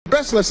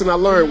best lesson I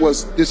learned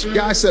was this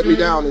guy sat me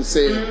down and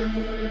said,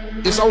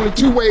 it's only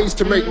two ways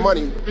to make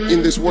money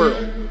in this world.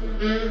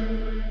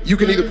 You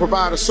can either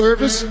provide a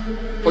service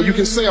or you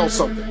can sell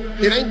something.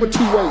 It ain't but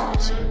two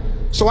ways.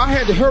 So I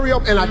had to hurry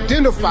up and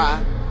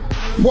identify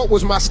what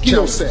was my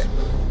skill set.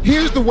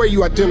 Here's the way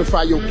you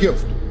identify your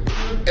gift.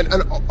 And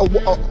an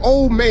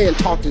old man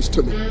taught this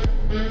to me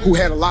who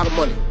had a lot of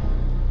money.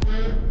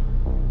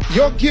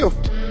 Your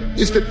gift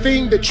is the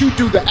thing that you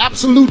do the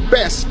absolute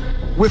best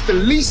with the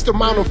least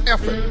amount of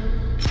effort.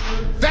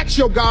 That's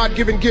your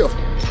God-given gift.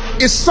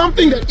 It's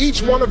something that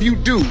each one of you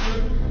do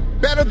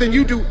better than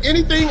you do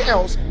anything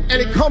else, and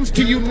it comes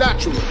to you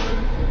naturally.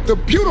 The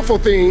beautiful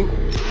thing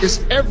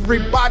is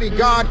everybody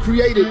God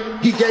created,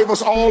 He gave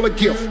us all a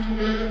gift.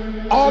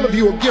 All of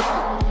you are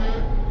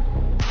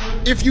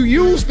gifted. If you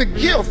use the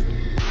gift,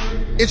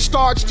 it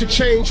starts to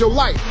change your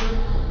life.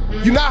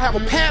 You now have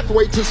a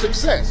pathway to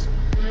success.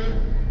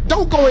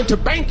 Don't go into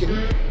banking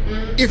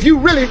if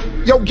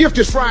your gift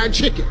is frying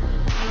chicken.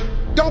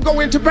 Don't go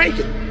into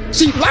banking.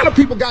 See, a lot of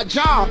people got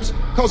jobs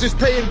because it's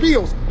paying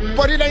bills,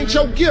 but it ain't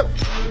your gift.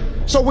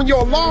 So when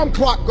your alarm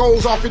clock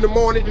goes off in the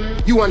morning,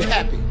 you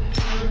unhappy.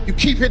 You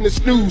keep hitting the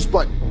snooze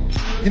button.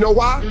 You know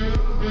why?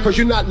 Because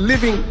you're not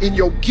living in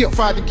your gift.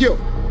 Find the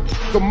gift.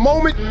 The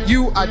moment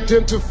you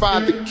identify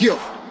the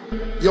gift,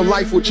 your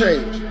life will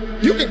change.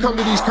 You can come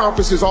to these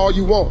conferences all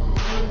you want.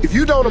 If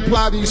you don't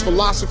apply these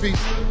philosophies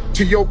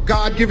to your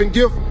God-given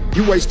gift,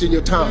 you're wasting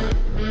your time.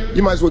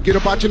 You might as well get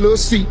up out your little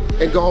seat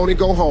and go on and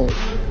go home.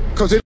 Because